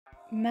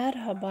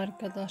Merhaba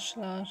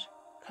arkadaşlar,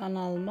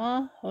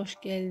 kanalıma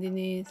hoş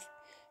geldiniz.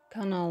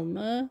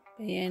 Kanalımı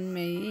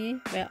beğenmeyi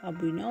ve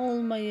abone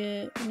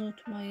olmayı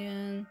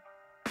unutmayın.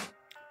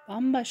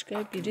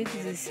 Bambaşka Biri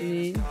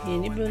dizisinin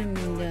yeni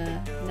bölümünde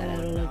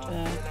neler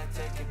olacak?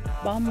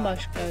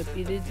 Bambaşka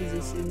Biri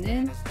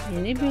dizisinin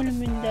yeni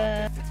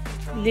bölümünde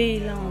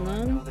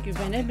Leyla'nın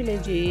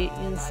güvenebileceği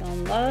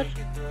insanlar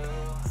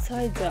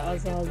sayıca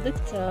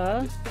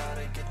azaldıkça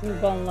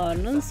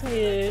kurbanlarının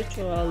sayı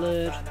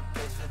çoğalır.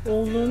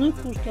 Oğlunu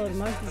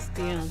kurtarmak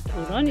isteyen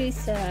Turan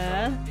ise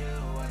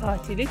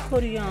katili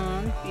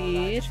koruyan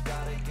bir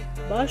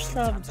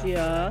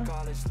başsavcıya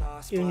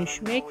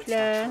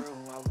dönüşmekle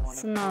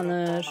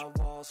sınanır.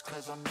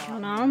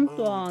 Kenan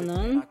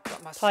Doğan'ın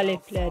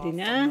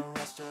taleplerine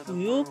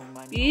uyup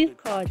bir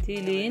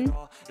katilin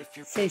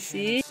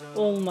sesi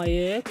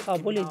olmayı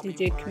kabul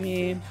edecek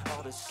mi?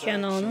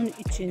 Kenan'ın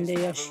içinde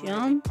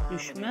yaşayan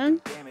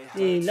düşman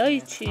Leyla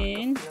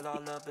için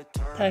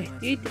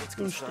tehdit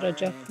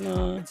oluşturacak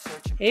mı?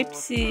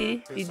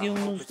 Hepsi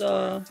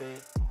videomuzda.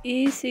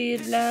 İyi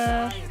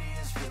seyirler.